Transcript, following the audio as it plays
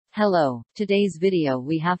Hello, today's video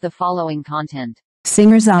we have the following content.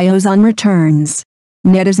 Singer Xiao Zhan returns.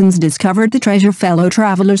 Netizens discovered the treasure fellow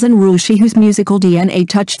travelers and Ruishi whose musical DNA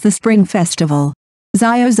touched the Spring Festival.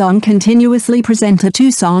 Xiao Zhan continuously presented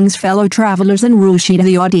two songs fellow travelers and Ruishi to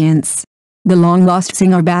the audience. The long-lost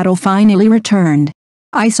singer battle finally returned.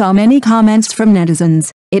 I saw many comments from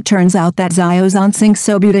netizens. It turns out that Xiao Zhan sings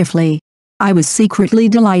so beautifully. I was secretly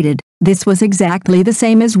delighted. This was exactly the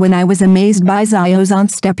same as when I was amazed by Xiao Zhan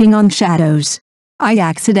stepping on shadows. I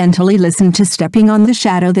accidentally listened to Stepping on the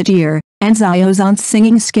Shadow that year, and Xiao Zhan's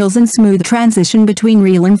singing skills and smooth transition between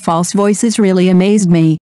real and false voices really amazed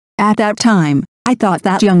me. At that time, I thought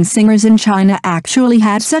that young singers in China actually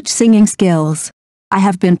had such singing skills. I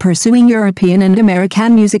have been pursuing European and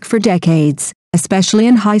American music for decades, especially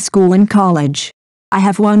in high school and college. I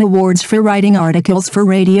have won awards for writing articles for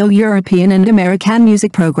radio European and American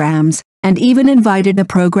music programs, and even invited the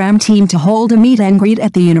program team to hold a meet and greet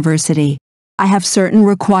at the university. I have certain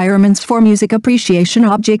requirements for music appreciation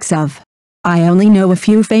objects of. I only know a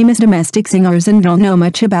few famous domestic singers and don't know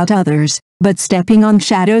much about others, but Stepping on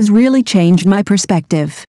Shadows really changed my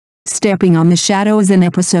perspective. Stepping on the Shadow is an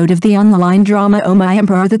episode of the online drama Oh My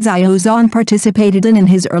Emperor that Xiao Zhan participated in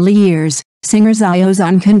his early years. Singer Xiao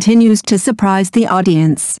Zhan continues to surprise the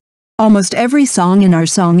audience. Almost every song in our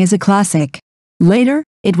song is a classic. Later,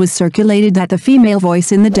 it was circulated that the female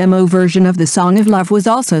voice in the demo version of the Song of Love was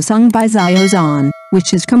also sung by Xiao Zhan,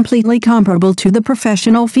 which is completely comparable to the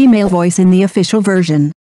professional female voice in the official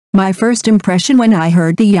version. My first impression when I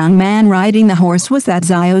heard the young man riding the horse was that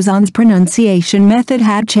Xiao Zhan's pronunciation method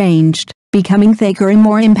had changed, becoming thicker and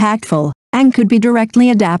more impactful, and could be directly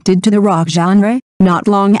adapted to the rock genre. Not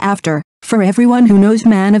long after, For Everyone Who Knows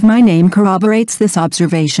Man of My Name corroborates this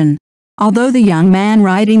observation. Although the young man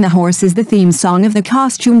riding the horse is the theme song of the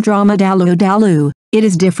costume drama Douluo Dalu, it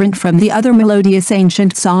is different from the other melodious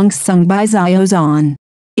ancient songs sung by Xiao Zhan.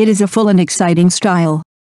 It is a full and exciting style.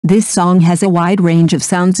 This song has a wide range of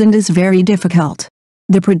sounds and is very difficult.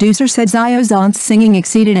 The producer said Xiao Zhan's singing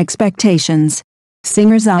exceeded expectations.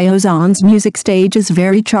 Singer Xiao Zhan's music stage is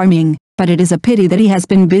very charming, but it is a pity that he has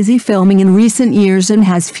been busy filming in recent years and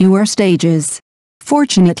has fewer stages.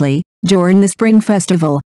 Fortunately, during the Spring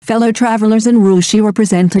Festival, fellow travelers and Ruishi were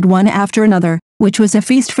presented one after another, which was a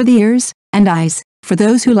feast for the ears and eyes, for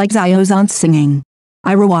those who like Xiao Zhan's singing.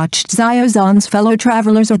 I rewatched Xiao Zhan's fellow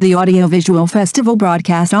travelers at the audiovisual festival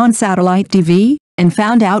broadcast on satellite TV, and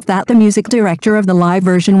found out that the music director of the live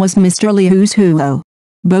version was Mr. Wishful.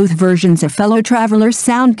 Both versions of fellow travelers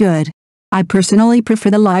sound good. I personally prefer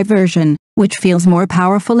the live version, which feels more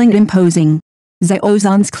powerful and imposing. Xiao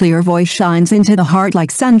Zhan's clear voice shines into the heart like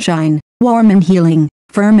sunshine, warm and healing,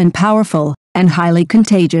 firm and powerful, and highly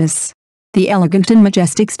contagious. The elegant and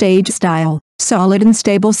majestic stage style, solid and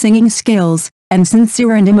stable singing skills, and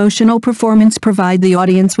sincere and emotional performance provide the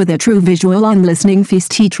audience with a true visual and listening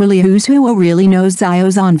feast. Teacher Wishful really knows Xiao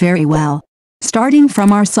Zhan very well. Starting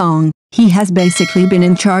from our song, he has basically been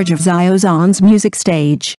in charge of Xiao Zhan's music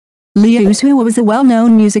stage. Wishful is a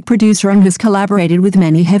well-known music producer and has collaborated with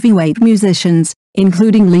many heavyweight musicians,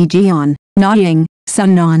 including Li Jian, Na Ying,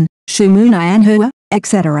 Sun Nan, Shumu Nianhua,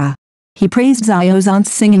 etc. He praised Xiao Zhan's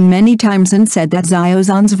singing many times and said that Xiao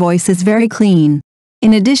Zhan's voice is very clean.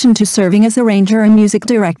 In addition to serving as arranger and music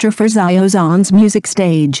director for Xiao Zhan's music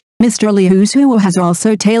stage, Mr. Wishful has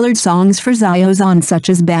also tailored songs for Xiao Zhan such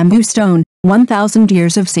as Bamboo Stone, 1000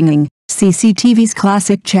 Years of Singing, CCTV's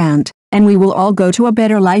classic chant, and We Will All Go to a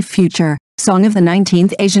Better Life Future, Song of the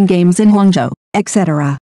 19th Asian Games in Hangzhou,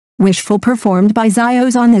 etc. Wishful performed by Xiao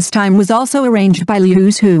Zhan this time was also arranged by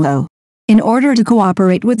Wishful. In order to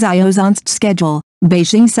cooperate with Xiao Zhan's schedule,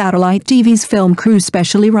 Beijing Satellite TV's film crew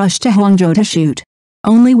specially rushed to Hangzhou to shoot.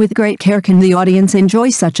 Only with great care can the audience enjoy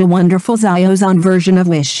such a wonderful Xiao Zhan version of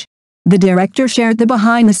Wish. The director shared the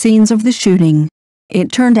behind the scenes of the shooting.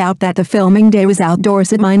 It turned out that the filming day was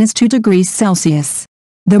outdoors at -2 degrees Celsius.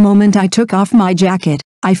 The moment I took off my jacket,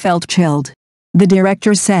 I felt chilled. The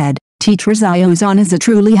director said, Teacher Xiao Zhan is a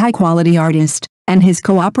truly high-quality artist, and his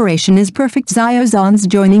cooperation is perfect. Xiao Zhan's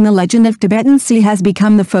joining the legend of Tibetan Sea has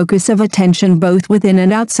become the focus of attention both within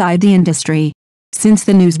and outside the industry. Since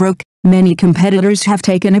the news broke, many competitors have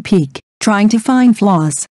taken a peek, trying to find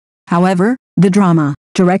flaws. However, the drama,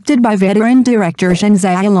 directed by veteran director Zhen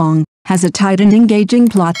Xiaolong, has a tight and engaging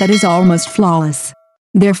plot that is almost flawless.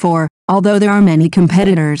 Therefore, although there are many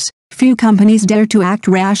competitors, few companies dare to act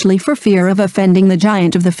rashly for fear of offending the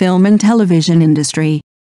giant of the film and television industry.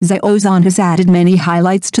 Xiao Zhan has added many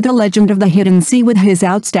highlights to the legend of the Hidden Sea with his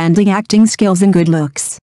outstanding acting skills and good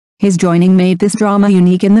looks. His joining made this drama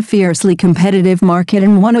unique in the fiercely competitive market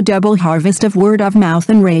and won a double harvest of word of mouth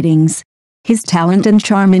and ratings. His talent and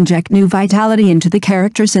charm inject new vitality into the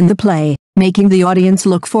characters in the play, making the audience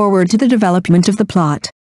look forward to the development of the plot.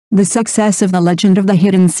 The success of The Legend of the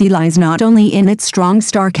Hidden Sea lies not only in its strong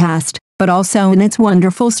star cast, but also in its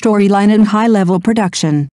wonderful storyline and high-level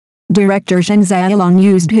production. Director Zhang Xiaolong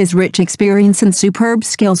used his rich experience and superb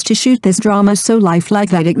skills to shoot this drama so lifelike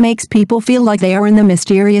that it makes people feel like they are in the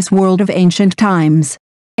mysterious world of ancient times.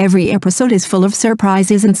 Every episode is full of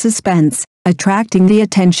surprises and suspense, attracting the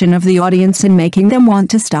attention of the audience and making them want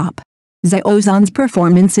to stop. Xiao Zhan's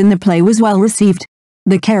performance in the play was well received.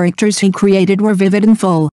 The characters he created were vivid and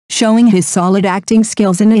full, showing his solid acting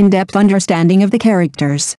skills and in-depth understanding of the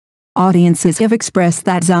characters. Audiences have expressed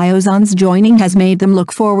that Xiao Zhan's joining has made them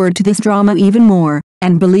look forward to this drama even more,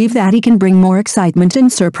 and believe that he can bring more excitement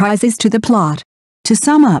and surprises to the plot. To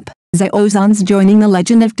sum up, Xiao Zhan's joining The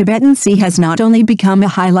Legend of Tibetan Sea has not only become a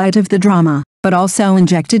highlight of the drama, but also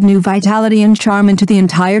injected new vitality and charm into the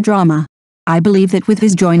entire drama. I believe that with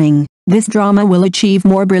his joining, this drama will achieve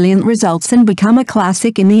more brilliant results and become a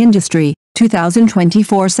classic in the industry.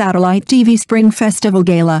 2024 Satellite TV Spring Festival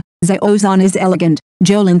Gala. Xiao Zhan is elegant,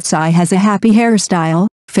 Zhou Linzai has a happy hairstyle,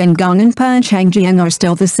 Feng Gong and Pan Changjiang are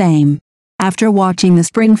still the same. After watching the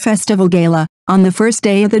Spring Festival Gala, on the first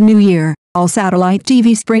day of the new year, all Satellite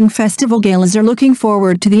TV Spring Festival Galas are looking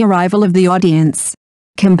forward to the arrival of the audience.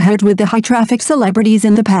 Compared with the high-traffic celebrities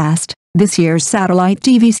in the past, this year's Satellite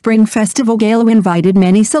TV Spring Festival Gala invited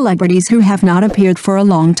many celebrities who have not appeared for a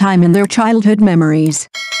long time in their childhood memories.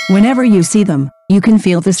 Whenever you see them, you can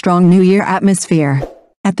feel the strong New Year atmosphere.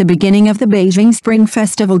 At the beginning of the Beijing Spring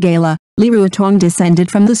Festival Gala, Li Ruotong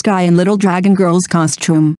descended from the sky in Little Dragon Girl's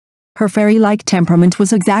costume. Her fairy-like temperament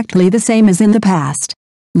was exactly the same as in the past.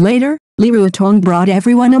 Later, Li Ruotong brought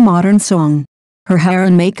everyone a modern song. Her hair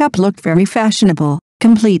and makeup looked very fashionable,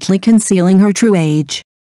 completely concealing her true age.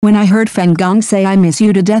 When I heard Feng Gong say "I miss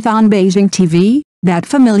you to death" on Beijing TV, that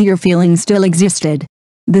familiar feeling still existed.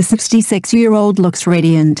 The 66-year-old looks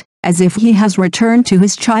radiant, as if he has returned to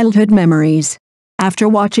his childhood memories. After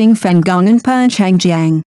watching Feng Gong and Pan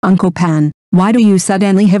Changjiang, Uncle Pan, why do you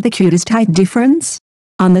suddenly have the cutest height difference?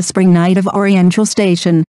 On the spring night of Oriental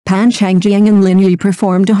Station, Pan Changjiang and Lin Yi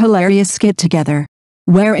performed a hilarious skit together.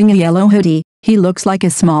 Wearing a yellow hoodie, he looks like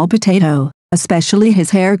a small potato, especially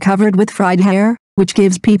his hair covered with fried hair, which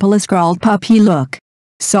gives people a scrawled puppy look.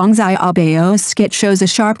 Song Xiao Bao's skit shows a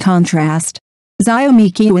sharp contrast. Xiao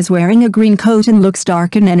Miki is wearing a green coat and looks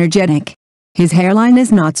dark and energetic. His hairline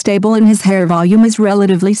is not stable and his hair volume is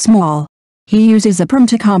relatively small. He uses a perm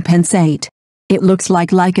to compensate. It looks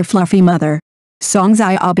like a fluffy mother. Song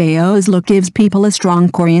Xiao Bao's look gives people a strong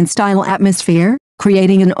Korean-style atmosphere,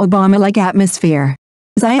 creating an Obama-like atmosphere.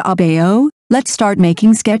 Xiao Bao, let's start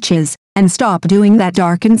making sketches, and stop doing that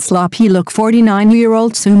dark and sloppy look.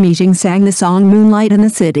 49-year-old Su Mijing sang the song Moonlight in the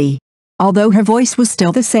City. Although her voice was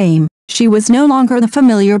still the same, she was no longer the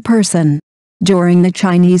familiar person. During the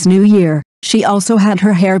Chinese New Year, she also had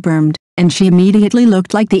her hair permed, and she immediately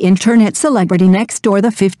looked like the internet celebrity next door. The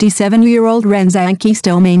 57-year-old Ren Zhangqi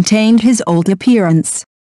still maintained his old appearance.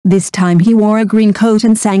 This time he wore a green coat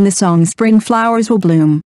and sang the song Spring Flowers Will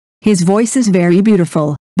Bloom. His voice is very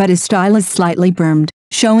beautiful, but his style is slightly permed,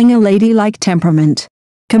 showing a ladylike temperament.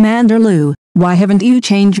 Commander Liu, why haven't you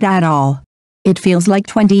changed at all? It feels like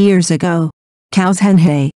 20 years ago. Cao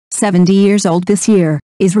Zhanhe, 70 years old this year,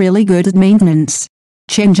 is really good at maintenance.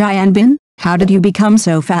 Chen Jianbin, how did you become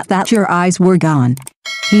so fat that your eyes were gone?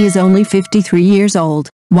 He is only 53 years old,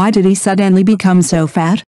 why did he suddenly become so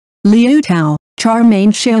fat? Liu Tao, Charmaine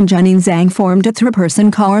Xianjun and Zhang formed a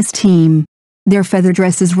three-person chorus team. Their feather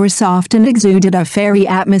dresses were soft and exuded a fairy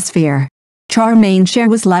atmosphere. Charmaine Xia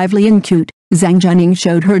was lively and cute, Zhang Juning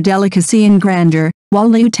showed her delicacy and grandeur, while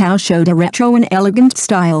Liu Tao showed a retro and elegant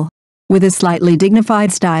style. With a slightly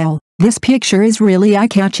dignified style, this picture is really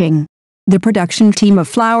eye-catching. The production team of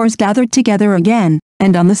Flowers gathered together again,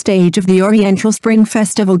 and on the stage of the Oriental Spring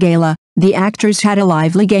Festival Gala, the actors had a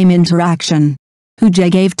lively game interaction. Hu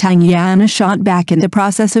Jie gave Tang Yan a shot back in the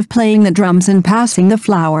process of playing the drums and passing the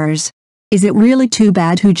flowers. Is it really too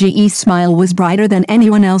bad Hu Jie's smile was brighter than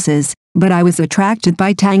anyone else's, but I was attracted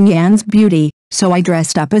by Tang Yan's beauty, so I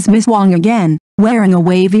dressed up as Miss Wang again, wearing a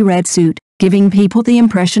wavy red suit, giving people the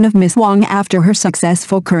impression of Miss Wang after her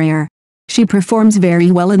successful career. She performs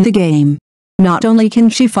very well in the game. Not only can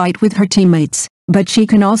she fight with her teammates, but she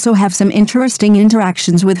can also have some interesting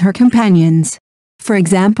interactions with her companions. For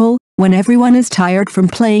example, when everyone is tired from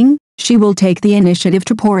playing, she will take the initiative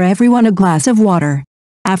to pour everyone a glass of water.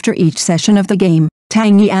 After each session of the game,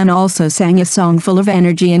 Tang Yan also sang a song full of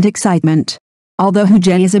energy and excitement. Although Hu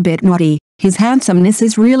Jie is a bit naughty, his handsomeness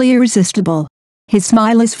is really irresistible. His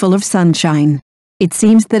smile is full of sunshine. It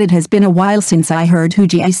seems that it has been a while since I heard Hu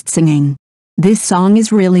Jiest singing. This song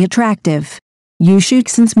is really attractive. Yu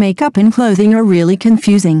Shuxin's makeup and clothing are really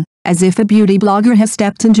confusing, as if a beauty blogger has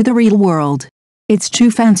stepped into the real world. It's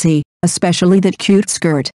too fancy, especially that cute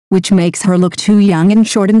skirt, which makes her look too young and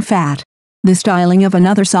short and fat. The styling of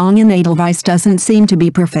another song in Edelweiss doesn't seem to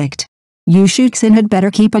be perfect. Yu Shuxin had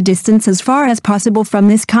better keep a distance as far as possible from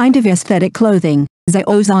this kind of aesthetic clothing.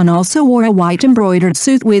 Xiao Zhan also wore a white embroidered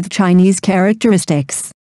suit with Chinese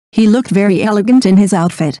characteristics. He looked very elegant in his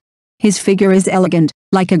outfit. His figure is elegant,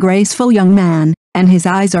 like a graceful young man, and his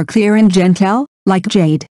eyes are clear and gentle, like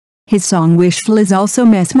jade. His song Wishful is also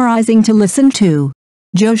mesmerizing to listen to.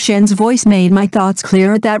 Zhou Shen's voice made my thoughts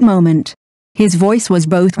clear at that moment. His voice was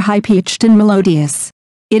both high-pitched and melodious.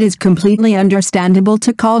 It is completely understandable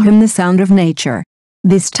to call him the sound of nature.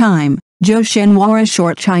 This time, Zhou Shen wore a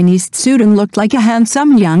short Chinese suit and looked like a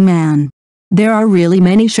handsome young man. There are really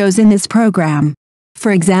many shows in this program.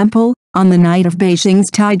 For example, on the night of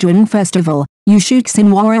Beijing's Taizhun Festival, Yu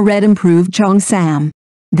Shuxin wore a red improved cheongsam.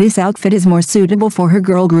 This outfit is more suitable for her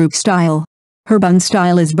girl group style. Her bun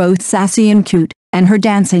style is both sassy and cute, and her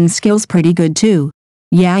dancing skills pretty good too.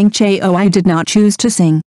 Yang Chaoi did not choose to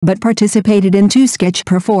sing, but participated in 2 sketch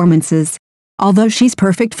performances. Although she's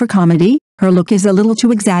perfect for comedy, her look is a little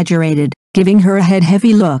too exaggerated, giving her a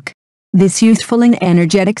head-heavy look. This youthful and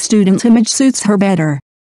energetic student image suits her better.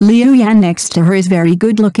 Liu Yan next to her is very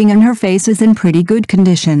good-looking and her face is in pretty good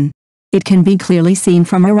condition. It can be clearly seen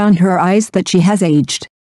from around her eyes that she has aged.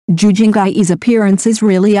 Zhu Jinggai's appearance is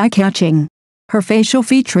really eye-catching. Her facial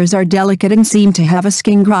features are delicate and seem to have a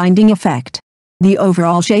skin-grinding effect. The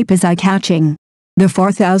overall shape is eye-catching. The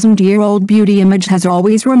 4,000-year-old beauty image has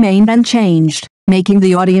always remained unchanged, making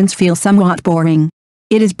the audience feel somewhat boring.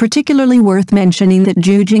 It is particularly worth mentioning that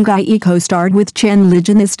Zhu Jinggai co-starred with Chen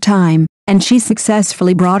Lijun this time, and she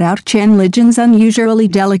successfully brought out Chen Lijun's unusually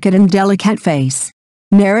delicate and delicate face.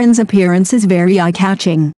 Naren's appearance is very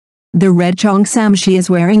eye-catching. The red cheongsam she is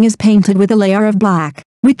wearing is painted with a layer of black,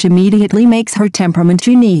 which immediately makes her temperament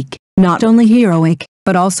unique, not only heroic,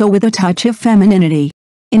 but also with a touch of femininity.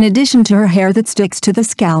 In addition to her hair that sticks to the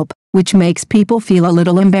scalp, which makes people feel a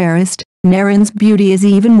little embarrassed, Naren's beauty is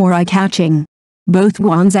even more eye-catching. Both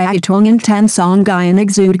Guan Xiaotong and Tan Songyan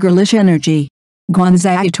exude girlish energy. Guan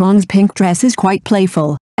Xiaotong's pink dress is quite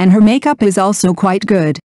playful, and her makeup is also quite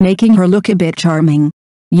good, making her look a bit charming.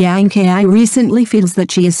 Yang Kai recently feels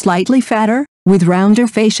that she is slightly fatter, with rounder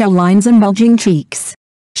facial lines and bulging cheeks.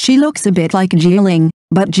 She looks a bit like Jieling,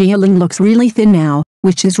 but Jieling looks really thin now,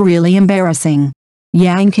 which is really embarrassing.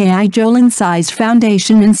 Yang Kai Jolin's size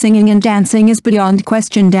foundation in singing and dancing is beyond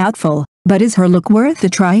question doubtful, but is her look worth a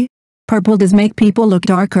try? Purple does make people look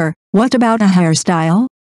darker. What about a hairstyle?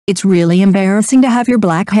 It's really embarrassing to have your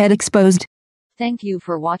black head exposed. Thank you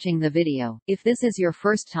for watching the video. If this is your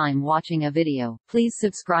first time watching a video, please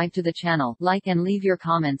subscribe to the channel, like and leave your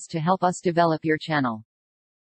comments to help us develop your channel.